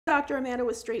Dr. Amanda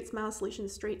with StraightSmile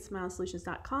Solutions,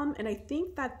 StraightSmileSolutions.com, and I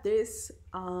think that this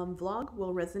vlog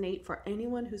will resonate for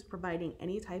anyone who's providing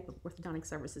any type of orthodontic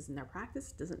services in their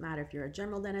practice. Doesn't matter if you're a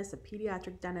general dentist, a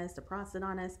pediatric dentist, a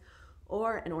prosthodontist,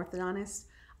 or an orthodontist.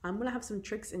 I'm going to have some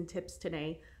tricks and tips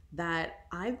today that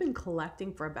I've been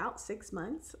collecting for about 6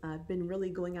 months. I've been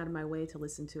really going out of my way to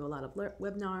listen to a lot of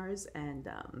webinars and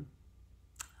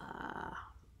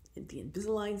the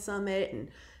Invisalign Summit and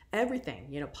everything,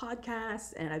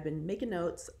 podcasts, and I've been making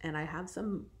notes, and I have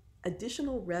some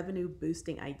additional revenue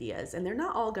boosting ideas, and they're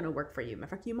not all going to work for you. In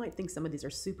fact, you might think some of these are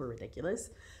super ridiculous,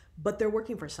 but they're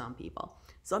working for some people.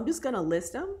 So I'm just going to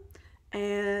list them,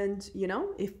 and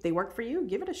if they work for you,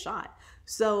 give it a shot.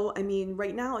 So I mean,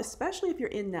 right now, especially if you're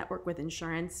in network with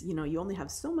insurance, you only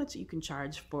have so much you can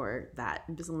charge for that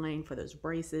Invisalign, for those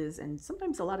braces, and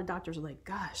sometimes a lot of doctors are like,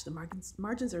 gosh, the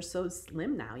margins are so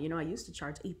slim now. I used to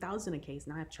charge $8,000 a case,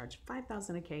 now I've charged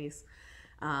 $5,000 a case.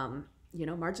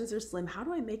 Margins are slim. How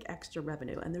do I make extra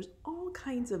revenue? And there's all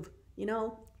kinds of,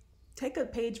 take a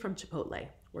page from Chipotle,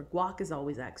 where guac is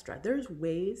always extra. There's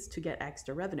ways to get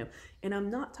extra revenue. And I'm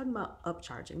not talking about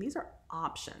upcharging. These are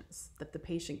options that the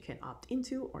patient can opt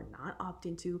into or not opt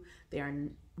into. They are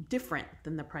different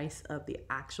than the price of the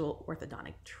actual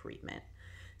orthodontic treatment.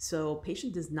 So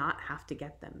patient does not have to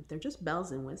get them. They're just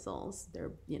bells and whistles.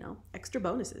 They're, extra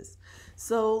bonuses.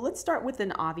 So let's start with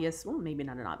an obvious, well, maybe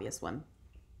not an obvious one.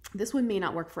 This one may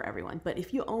not work for everyone, but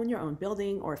if you own your own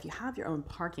building or if you have your own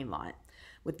parking lot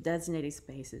with designated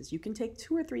spaces, you can take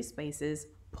 2 or 3 spaces,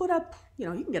 put up, you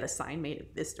can get a sign made of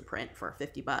Vistaprint for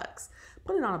 $50,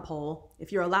 put it on a pole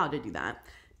if you're allowed to do that,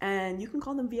 and you can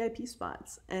call them VIP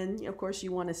spots. And of course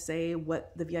you want to say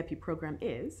what the VIP program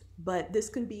is, but this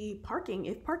can be parking.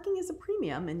 If parking is a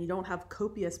premium and you don't have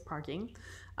copious parking,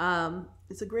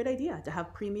 it's a great idea to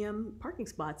have premium parking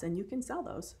spots, and you can sell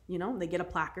those. They get a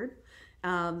placard,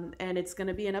 and it's going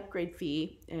to be an upgrade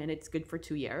fee, and it's good for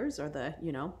 2 years, or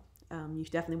you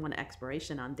definitely want an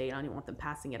expiration on date. I don't want them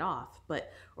passing it off,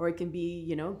 or it can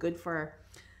be, good for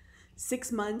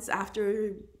 6 months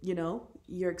after,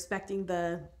 you're expecting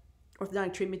the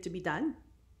orthodontic treatment to be done.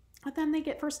 But then they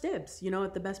get first dibs,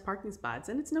 at the best parking spots.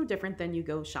 And it's no different than you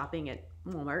go shopping at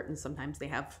Walmart, and sometimes they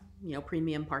have,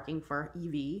 premium parking for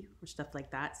EV or stuff like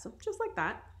that. So just like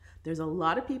that, there's a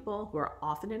lot of people who are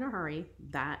often in a hurry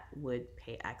that would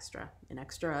pay extra. An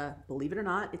extra, believe it or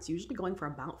not, it's usually going for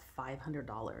about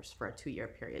 $500 for a 2-year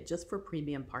period just for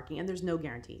premium parking. And there's no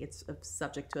guarantee. It's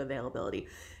subject to availability.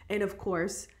 And of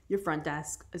course, your front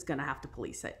desk is going to have to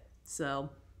police it. So,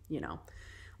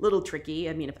 little tricky.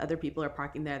 I mean, if other people are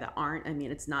parking there that aren't,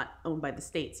 it's not owned by the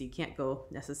state, so you can't go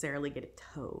necessarily get it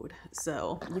towed.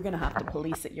 So you're going to have to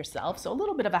police it yourself. So a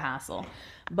little bit of a hassle.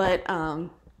 But,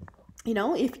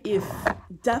 if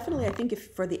definitely, I think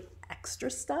if for the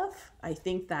extra stuff, I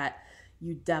think that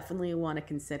you definitely want to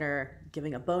consider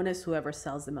giving a bonus, whoever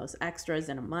sells the most extras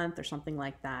in a month or something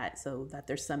like that, so that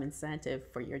there's some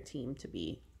incentive for your team to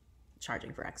be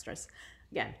charging for extras.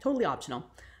 Again, totally optional.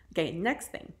 Okay,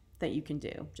 next thing that you can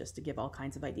do, just to give all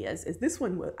kinds of ideas, is this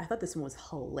one. I thought this one was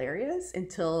hilarious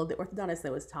until the orthodontist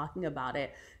that was talking about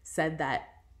it said that,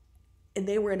 and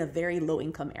they were in a very low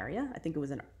income area. I think it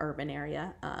was an urban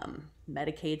area,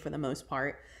 Medicaid for the most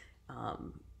part.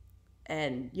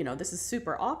 And this is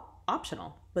super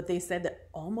optional, but they said that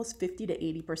almost 50 to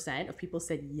 80% of people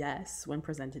said yes when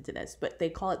presented to this, but they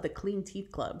call it the Clean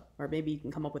Teeth Club, or maybe you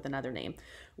can come up with another name,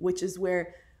 which is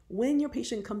where when your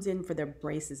patient comes in for their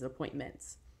braces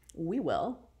appointments, we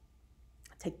will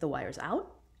take the wires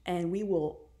out and we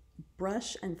will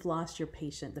brush and floss the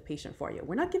patient for you.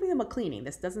 We're not giving them a cleaning.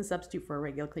 This doesn't substitute for a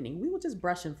regular cleaning. We will just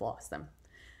brush and floss them.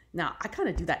 Now, I kind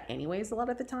of do that anyways a lot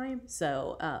of the time.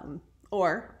 So,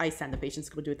 or I send the patients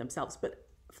to go do it themselves, but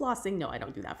flossing, no, I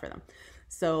don't do that for them.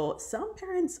 So some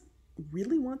parents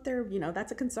really want their,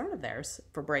 that's a concern of theirs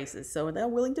for braces. So they're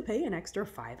willing to pay an extra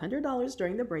 $500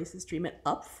 during the braces treatment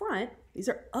up front. These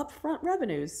are upfront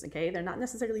revenues, okay? They're not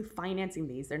necessarily financing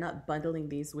these. They're not bundling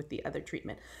these with the other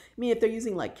treatment. I mean, if they're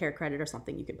using like Care Credit or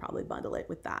something, you can probably bundle it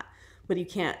with that, but you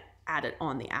can't add it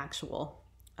on the actual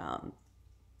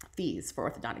fees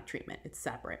for orthodontic treatment. It's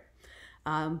separate.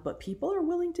 But people are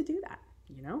willing to do that,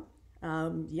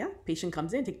 yeah, patient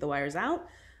comes in, take the wires out.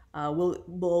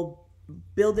 We'll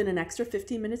build in an extra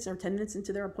 15 minutes or 10 minutes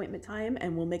into their appointment time,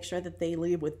 and we'll make sure that they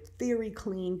leave with very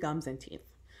clean gums and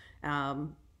teeth.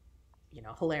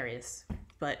 Hilarious,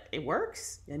 but it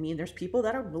works. I mean, there's people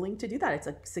that are willing to do that. It's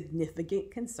a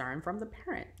significant concern from the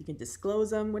parent. You can disclose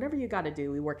them, whatever you got to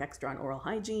do. We work extra on oral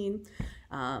hygiene,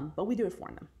 but we do it for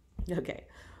them. Okay.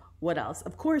 What else?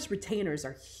 Of course, retainers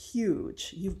are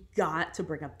huge. You've got to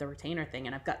bring up the retainer thing.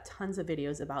 And I've got tons of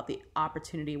videos about the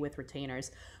opportunity with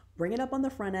retainers. Bring it up on the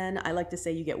front end. I like to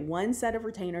say you get one set of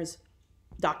retainers,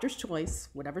 doctor's choice,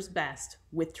 whatever's best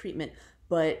with treatment.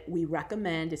 But we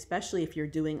recommend, especially if you're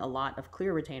doing a lot of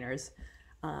clear retainers,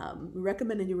 we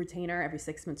recommend a new retainer every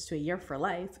 6 months to a year for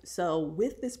life. So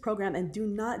with this program, and do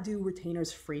not do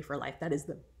retainers free for life. That is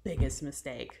the biggest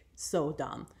mistake. So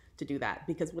dumb to do that,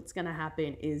 because what's going to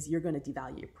happen is you're going to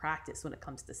devalue your practice when it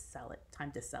comes to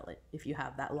time to sell it if you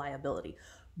have that liability.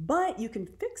 But you can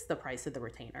fix the price of the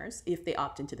retainers if they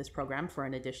opt into this program for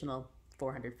an additional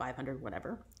 400, 500,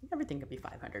 whatever. Everything could be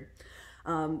 500.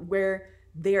 Where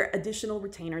their additional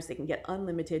retainers, they can get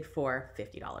unlimited for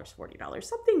 $50, $40,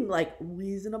 something like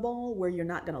reasonable where you're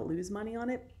not going to lose money on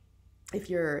it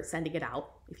if you're sending it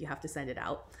out, if you have to send it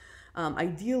out.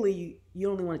 Ideally, you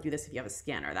only want to do this if you have a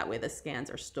scanner. That way the scans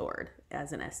are stored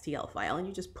as an STL file and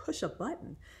you just push a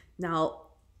button. Now,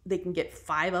 they can get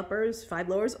 5 uppers, 5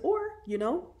 lowers, or,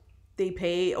 they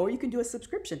pay, or you can do a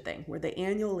subscription thing where they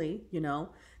annually,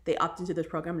 they opt into this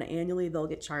program and annually they'll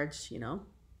get charged,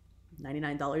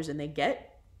 $99 and they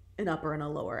get an upper and a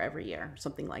lower every year,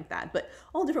 something like that. But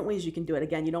all different ways you can do it.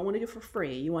 Again, you don't want to do it for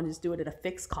free. You want to just do it at a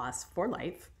fixed cost for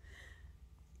life.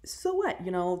 So what,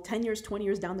 10 years, 20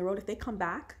 years down the road, if they come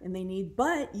back and they need,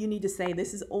 but you need to say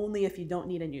this is only if you don't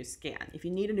need a new scan. If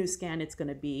you need a new scan, it's going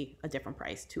to be a different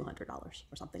price, $200 or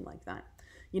something like that.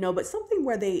 But something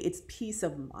where it's peace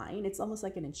of mind. It's almost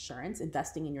like an insurance,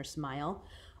 investing in your smile,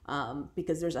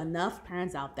 because there's enough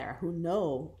parents out there who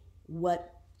know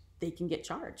what they can get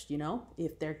charged,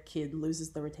 if their kid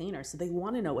loses the retainer. So they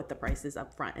want to know what the price is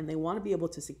up front, and they want to be able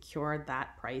to secure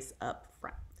that price up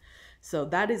front. So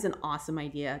that is an awesome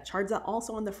idea. Charge that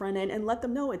also on the front end and let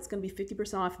them know it's going to be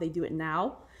 50% off if they do it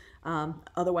now.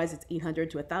 Otherwise, it's $800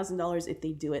 to $1,000 if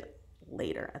they do it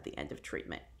later at the end of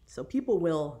treatment. So people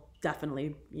will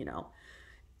definitely,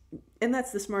 and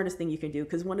that's the smartest thing you can do,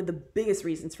 because one of the biggest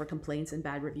reasons for complaints and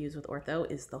bad reviews with ortho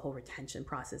is the whole retention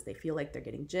process. They feel like they're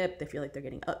getting gypped. They feel like they're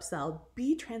getting upselled.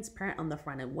 Be transparent on the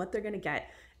front end, what they're going to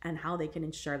get and how they can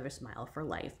ensure their smile for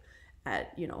life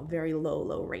at, very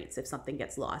low rates if something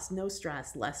gets lost. No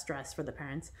stress, less stress for the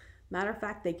parents. Matter of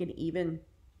fact, they can even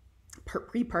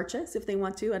pre-purchase if they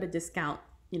want to at a discount,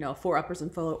 4 uppers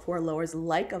and 4 lowers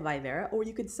like a Vivera, or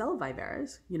you could sell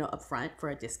Viveras, up front for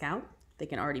a discount. They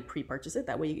can already pre-purchase it.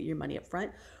 That way you get your money up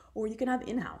front, or you can have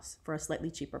in-house for a slightly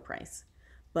cheaper price.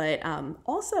 But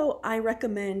also I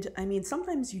recommend,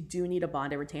 sometimes you do need a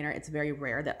bonded retainer. It's very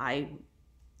rare that I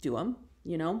do them,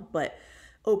 but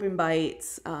open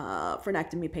bites,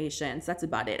 frenectomy patients, that's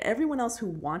about it. Everyone else who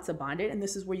wants a bonded, and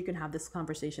this is where you can have this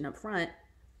conversation up front,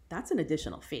 that's an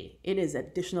additional fee. It is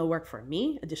additional work for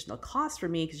me, additional cost for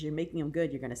me, because you're making them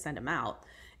good, you're going to send them out,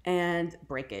 and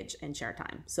breakage and chair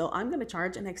time. So I'm going to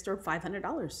charge an extra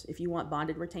 $500 if you want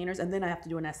bonded retainers, and then I have to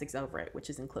do an Essex over it,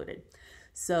 which is included.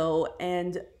 So,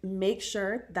 and make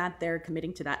sure that they're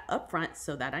committing to that upfront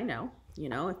so that I know,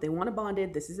 if they want a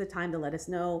bonded, this is the time to let us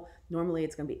know. Normally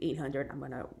it's going to be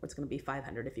 $800. It's going to be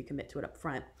 $500 if you commit to it up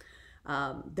front.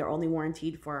 They're only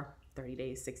warranted for 30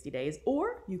 days, 60 days,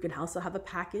 or you can also have a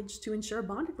package to ensure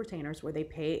bonded retainers where they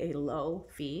pay a low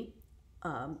fee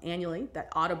annually that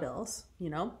auto bills,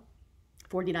 $49,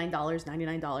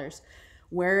 $99,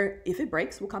 where if it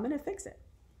breaks, we'll come in and fix it.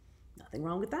 Nothing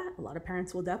wrong with that. A lot of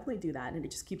parents will definitely do that, and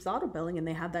it just keeps auto billing, and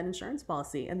they have that insurance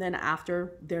policy. And then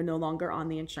after they're no longer on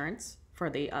the insurance for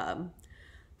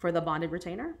the bonded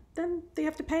retainer, then they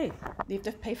have to pay. They have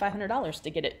to pay $500 to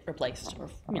get it replaced, or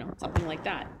something like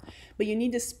that. But you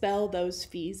need to spell those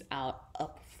fees out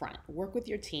up front. Work with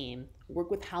your team. Work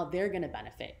with how they're going to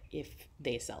benefit if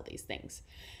they sell these things.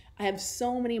 I have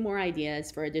so many more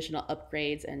ideas for additional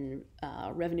upgrades and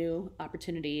revenue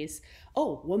opportunities.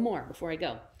 Oh, one more before I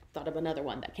go. Thought of another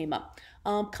one that came up.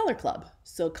 Color Club.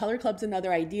 So Color Club's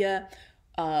another idea.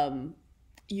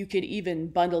 You could even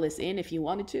bundle this in if you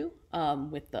wanted to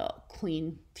with the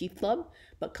Clean Teeth Club.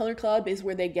 But Color Club is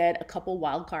where they get a couple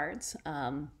wild cards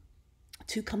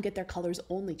to come get their colors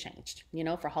only changed,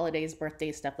 for holidays,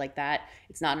 birthdays, stuff like that.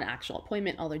 It's not an actual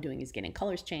appointment. All they're doing is getting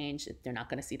colors changed. They're not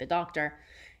going to see the doctor.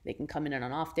 They can come in on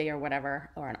an off day or whatever,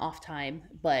 or an off time,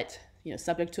 but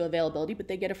subject to availability, but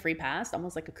they get a free pass,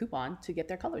 almost like a coupon, to get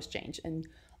their colors changed. And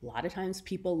a lot of times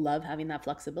people love having that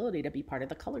flexibility to be part of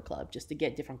the Color Club, just to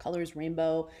get different colors,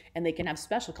 rainbow, and they can have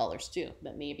special colors too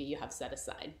that maybe you have set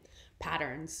aside.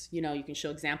 Patterns, you can show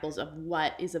examples of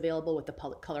what is available with the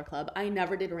Color Club. I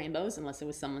never did rainbows unless it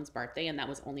was someone's birthday, and that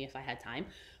was only if I had time.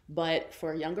 But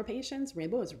for younger patients,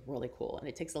 rainbow is really cool and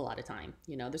it takes a lot of time.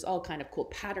 You know, there's all kind of cool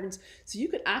patterns. So you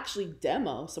could actually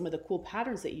demo some of the cool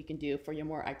patterns that you can do for your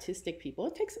more artistic people.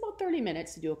 It takes about 30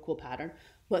 minutes to do a cool pattern,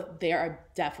 but there are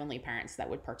definitely parents that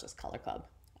would purchase Color Cub.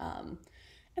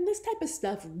 And this type of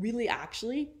stuff really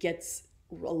actually gets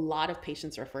a lot of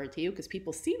patients referred to you because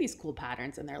people see these cool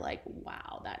patterns and they're like,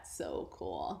 wow, that's so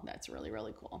cool. That's really,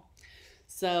 really cool.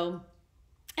 So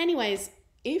anyways,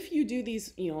 if you do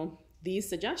these, these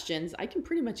suggestions, I can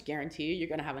pretty much guarantee you're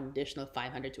going to have an additional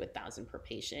 500 to 1,000 per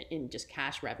patient in just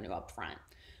cash revenue up front,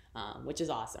 which is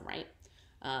awesome, right?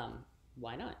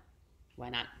 Why not? Why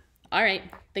not? All right.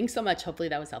 Thanks so much. Hopefully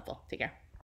that was helpful. Take care.